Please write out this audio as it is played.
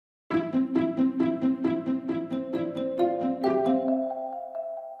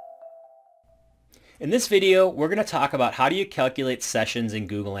In this video, we're going to talk about how do you calculate sessions in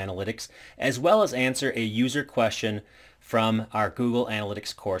Google Analytics, as well as answer a user question from our Google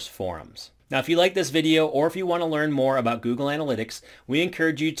Analytics course forums. Now, if you like this video or if you want to learn more about Google Analytics, we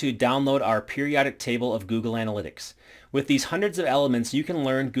encourage you to download our periodic table of Google Analytics. With these hundreds of elements, you can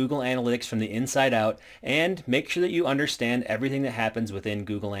learn Google Analytics from the inside out and make sure that you understand everything that happens within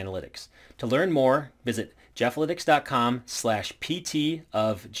Google Analytics. To learn more, visit jefflytics.com/pt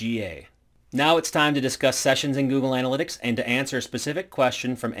of GA. Now it's time to discuss sessions in Google Analytics and to answer a specific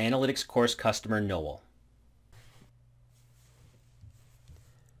question from Analytics course customer Noel.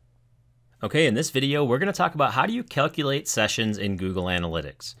 Okay, in this video, we're going to talk about how do you calculate sessions in Google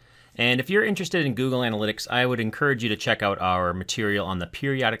Analytics. And if you're interested in Google Analytics, I would encourage you to check out our material on the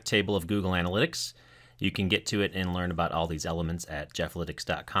periodic table of Google Analytics. You can get to it and learn about all these elements at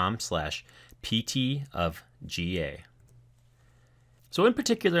jefflytics.com/pt of GA. So in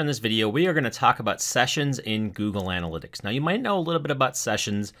particular in this video, we are going to talk about sessions in Google Analytics. Now you might know a little bit about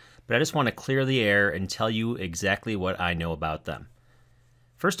sessions, but I just want to clear the air and tell you exactly what I know about them.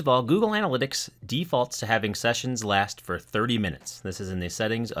 First of all, Google Analytics defaults to having sessions last for 30 minutes. This is in the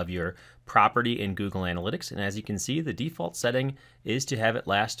settings of your property in Google Analytics, and as you can see, the default setting is to have it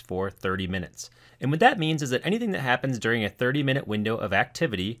last for 30 minutes. And what that means is that anything that happens during a 30-minute window of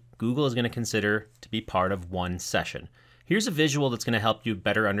activity, Google is going to consider to be part of one session. Here's a visual that's going to help you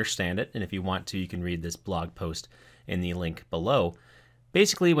better understand it, and if you want to, you can read this blog post in the link below.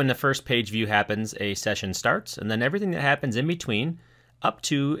 Basically, when the first page view happens, a session starts, and then everything that happens in between, up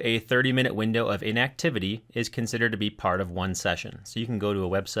to a 30-minute window of inactivity, is considered to be part of one session. So you can go to a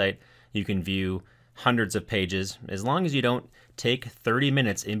website, you can view hundreds of pages. As long as you don't take 30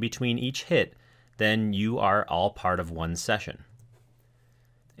 minutes in between each hit, then you are all part of one session.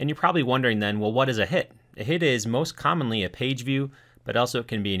 And you're probably wondering then, well, what is a hit? A hit is most commonly a page view, but also it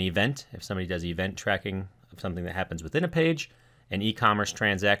can be an event if somebody does event tracking of something that happens within a page, an e-commerce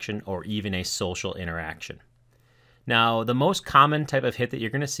transaction, or even a social interaction. Now, the most common type of hit that you're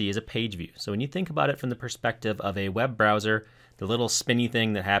going to see is a page view. So when you think about it from the perspective of a web browser, the little spinny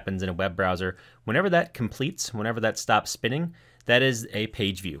thing that happens in a web browser, whenever that completes, whenever that stops spinning, that is a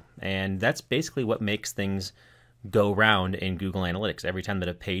page view. And that's basically what makes things go round in Google Analytics. Every time that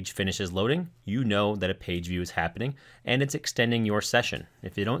a page finishes loading, you know that a page view is happening and it's extending your session.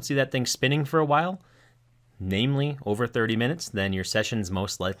 If you don't see that thing spinning for a while, namely over 30 minutes, then your session's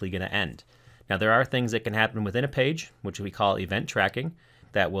most likely going to end. Now there are things that can happen within a page, which we call event tracking,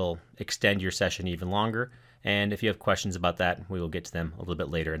 that will extend your session even longer. And if you have questions about that, we will get to them a little bit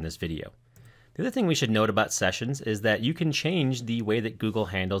later in this video. The other thing we should note about sessions is that you can change the way that Google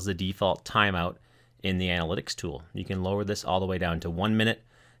handles the default timeout in the analytics tool. You can lower this all the way down to 1 minute,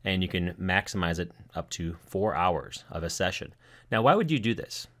 and you can maximize it up to 4 hours of a session. Now, why would you do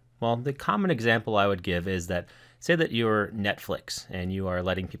this? Well, the common example I would give is that, say that you're Netflix and you are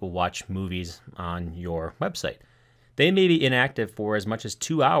letting people watch movies on your website. They may be inactive for as much as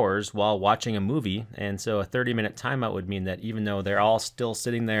 2 hours while watching a movie, and so a 30-minute timeout would mean that even though they're all still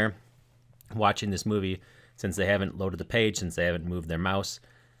sitting there watching this movie, since they haven't loaded the page, since they haven't moved their mouse,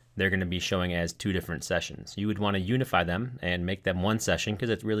 they're going to be showing as 2 different sessions. You would want to unify them and make them one session because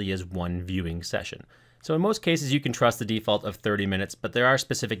it really is one viewing session. So in most cases, you can trust the default of 30 minutes, but there are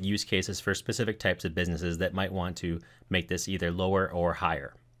specific use cases for specific types of businesses that might want to make this either lower or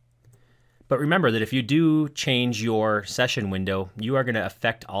higher. But remember that if you do change your session window, you are going to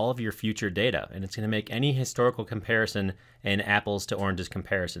affect all of your future data, and it's going to make any historical comparison an apples to oranges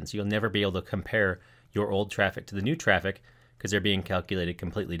comparison. So you'll never be able to compare your old traffic to the new traffic, because they're being calculated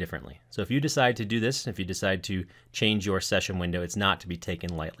completely differently. So if you decide to do this, if you decide to change your session window, it's not to be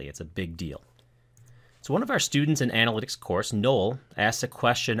taken lightly. It's a big deal. So one of our students in analytics course, Noel, asked a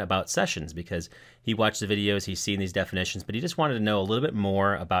question about sessions because he watched the videos, he's seen these definitions, but he just wanted to know a little bit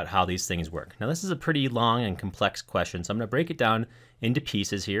more about how these things work. Now this is a pretty long and complex question, so I'm going to break it down into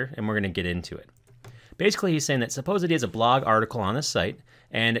pieces here and we're going to get into it. Basically, he's saying that suppose that he has a blog article on his site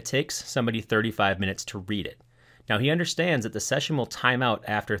and it takes somebody 35 minutes to read it. Now he understands that the session will time out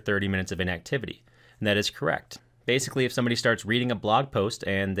after 30 minutes of inactivity, and that is correct. Basically, if somebody starts reading a blog post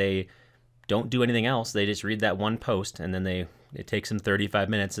and they don't do anything else, they just read that one post, and then it takes them 35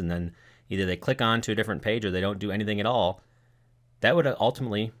 minutes, and then either they click on to a different page or they don't do anything at all, that would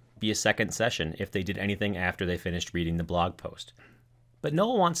ultimately be a second session if they did anything after they finished reading the blog post. But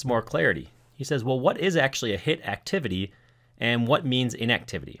Noel wants more clarity. He says, well, what is actually a hit activity and what means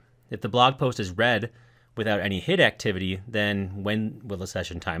inactivity? If the blog post is read without any hit activity, then when will the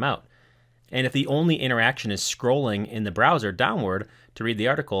session time out? And if the only interaction is scrolling in the browser downward to read the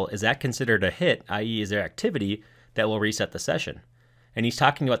article, is that considered a hit, i.e. is there activity that will reset the session? And he's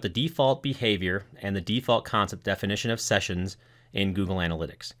talking about the default behavior and the default concept definition of sessions in Google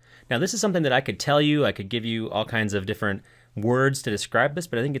Analytics. Now, this is something that I could tell you. I could give you all kinds of different words to describe this,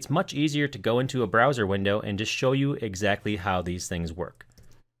 but I think it's much easier to go into a browser window and just show you exactly how these things work.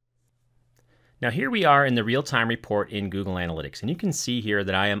 Now, here we are in the real-time report in Google Analytics, and you can see here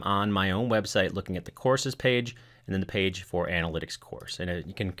that I am on my own website looking at the courses page and then the page for Analytics course. And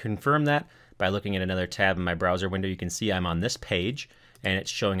you can confirm that by looking at another tab in my browser window. You can see I'm on this page, and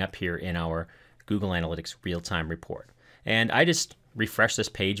it's showing up here in our Google Analytics real-time report. And I just refresh this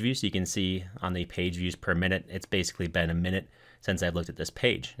page view so you can see on the page views per minute, it's basically been a minute since I've looked at this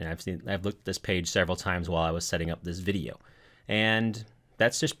page. And I've looked at this page several times while I was setting up this video. And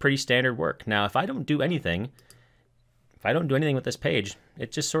that's just pretty standard work. Now, if I don't do anything with this page,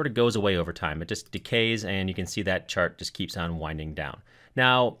 it just sort of goes away over time. It just decays, and you can see that chart just keeps on winding down.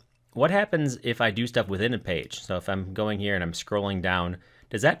 Now, what happens if I do stuff within a page? So if I'm going here and I'm scrolling down,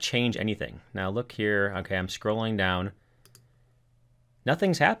 does that change anything? Now look here, okay, I'm scrolling down.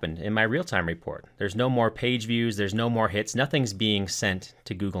 Nothing's happened in my real-time report. There's no more page views, there's no more hits, nothing's being sent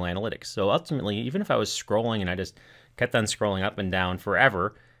to Google Analytics. So ultimately, even if I was scrolling and I just kept on scrolling up and down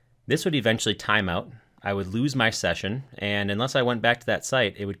forever, this would eventually time out. I would lose my session, and unless I went back to that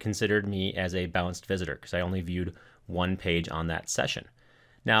site, it would consider me as a bounced visitor because I only viewed one page on that session.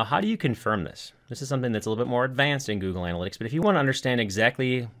 Now, how do you confirm this? This is something that's a little bit more advanced in Google Analytics, but if you want to understand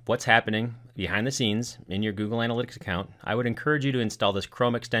exactly what's happening behind the scenes in your Google Analytics account, I would encourage you to install this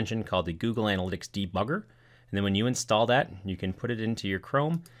Chrome extension called the Google Analytics Debugger. And then when you install that, you can put it into your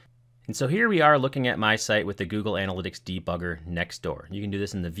Chrome. And so here we are looking at my site with the Google Analytics Debugger next door. You can do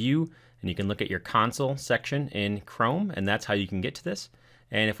this in the View, and you can look at your console section in Chrome, and that's how you can get to this.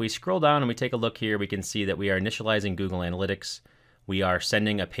 And if we scroll down and we take a look here, we can see that we are initializing Google Analytics. We are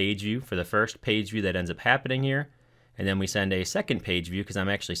sending a page view for the first page view that ends up happening here. And then we send a second page view because I'm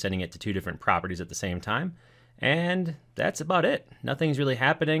actually sending it to two different properties at the same time. And that's about it. Nothing's really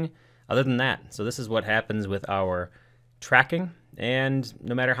happening other than that. So this is what happens with our tracking. And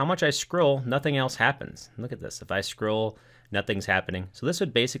no matter how much I scroll, nothing else happens. Look at this. If I scroll, nothing's happening. So this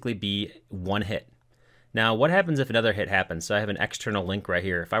would basically be one hit. Now, what happens if another hit happens? So I have an external link right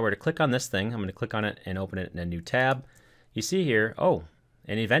here. If I were to click on this thing, I'm going to click on it and open it in a new tab. You see here, oh,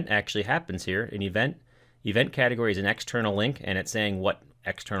 an event actually happens here. An event category is an external link, and it's saying what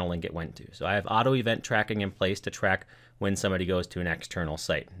external link it went to. So I have auto event tracking in place to track when somebody goes to an external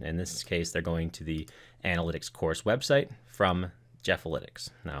site. In this case, they're going to the Analytics course website from Jeffalytics.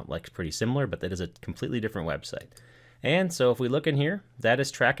 Now, it looks pretty similar, but that is a completely different website. And so if we look in here, that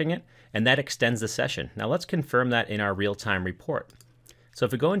is tracking it, and that extends the session. Now let's confirm that in our real-time report. So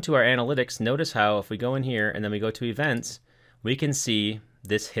if we go into our analytics, notice how if we go in here and then we go to events, we can see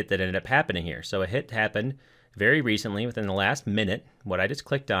this hit that ended up happening here. So a hit happened very recently within the last minute, what I just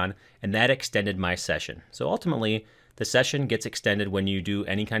clicked on, and that extended my session. So ultimately, the session gets extended when you do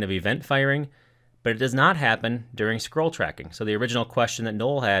any kind of event firing, but it does not happen during scroll tracking. So the original question that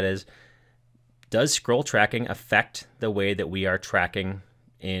Noel had is, does scroll tracking affect the way that we are tracking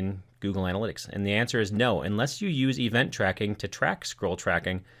in Google Analytics? And the answer is no. Unless you use event tracking to track scroll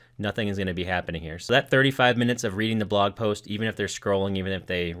tracking, nothing is going to be happening here. So that 35 minutes of reading the blog post, even if they're scrolling, even if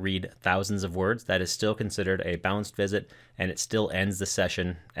they read thousands of words, that is still considered a bounced visit, and it still ends the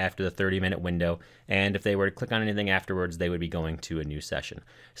session after the 30-minute window. And if they were to click on anything afterwards, they would be going to a new session.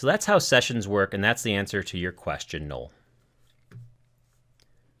 So that's how sessions work, and that's the answer to your question, Noel.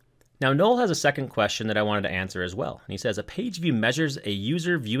 Now, Noel has a second question that I wanted to answer as well. And he says, a page view measures a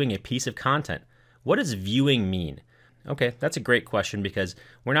user viewing a piece of content. What does viewing mean? Okay, that's a great question because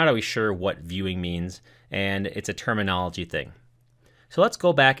we're not always sure what viewing means, and it's a terminology thing. So let's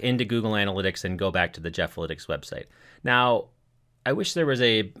go back into Google Analytics and go back to the Jeffalytics website. Now, I wish there was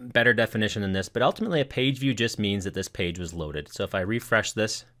a better definition than this, but ultimately a page view just means that this page was loaded. So if I refresh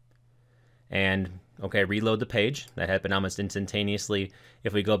this and reload the page, that happened almost instantaneously.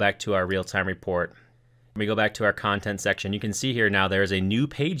 If we go back to our real-time report, we go back to our content section, you can see here now there is a new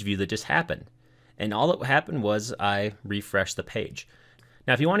page view that just happened. And all that happened was I refreshed the page.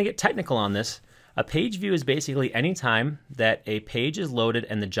 Now, if you want to get technical on this, a page view is basically any time that a page is loaded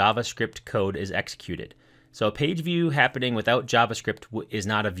and the JavaScript code is executed. So a page view happening without JavaScript is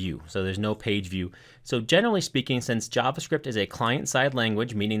not a view, so there's no page view. So generally speaking, since JavaScript is a client-side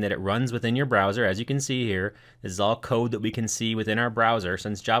language, meaning that it runs within your browser, as you can see here, this is all code that we can see within our browser.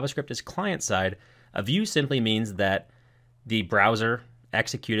 Since JavaScript is client-side, a view simply means that the browser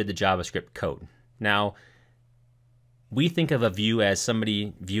executed the JavaScript code. Now, we think of a view as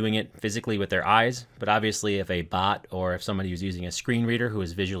somebody viewing it physically with their eyes, but obviously if a bot or if somebody who's using a screen reader who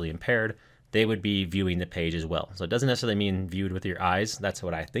is visually impaired, they would be viewing the page as well. So it doesn't necessarily mean viewed with your eyes. That's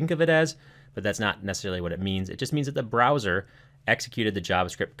what I think of it as, but that's not necessarily what it means. It just means that the browser executed the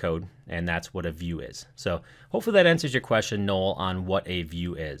JavaScript code, and that's what a view is. So hopefully that answers your question, Noel, on what a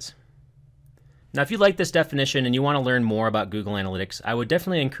view is. Now, if you like this definition and you want to learn more about Google Analytics, I would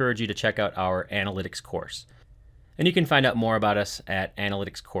definitely encourage you to check out our analytics course. And you can find out more about us at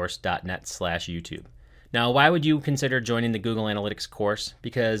analyticscourse.net/YouTube. Now, why would you consider joining the Google Analytics course?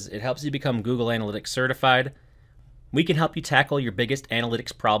 Because it helps you become Google Analytics certified. We can help you tackle your biggest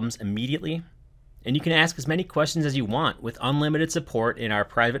analytics problems immediately. And you can ask as many questions as you want with unlimited support in our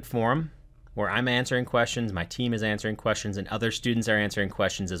private forum, where I'm answering questions, my team is answering questions, and other students are answering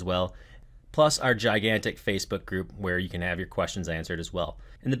questions as well. Plus our gigantic Facebook group where you can have your questions answered as well.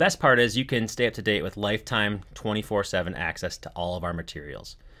 And the best part is you can stay up to date with lifetime 24/7 access to all of our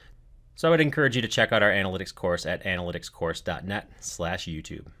materials. So I would encourage you to check out our analytics course at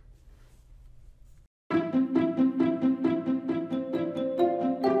analyticscourse.net/YouTube.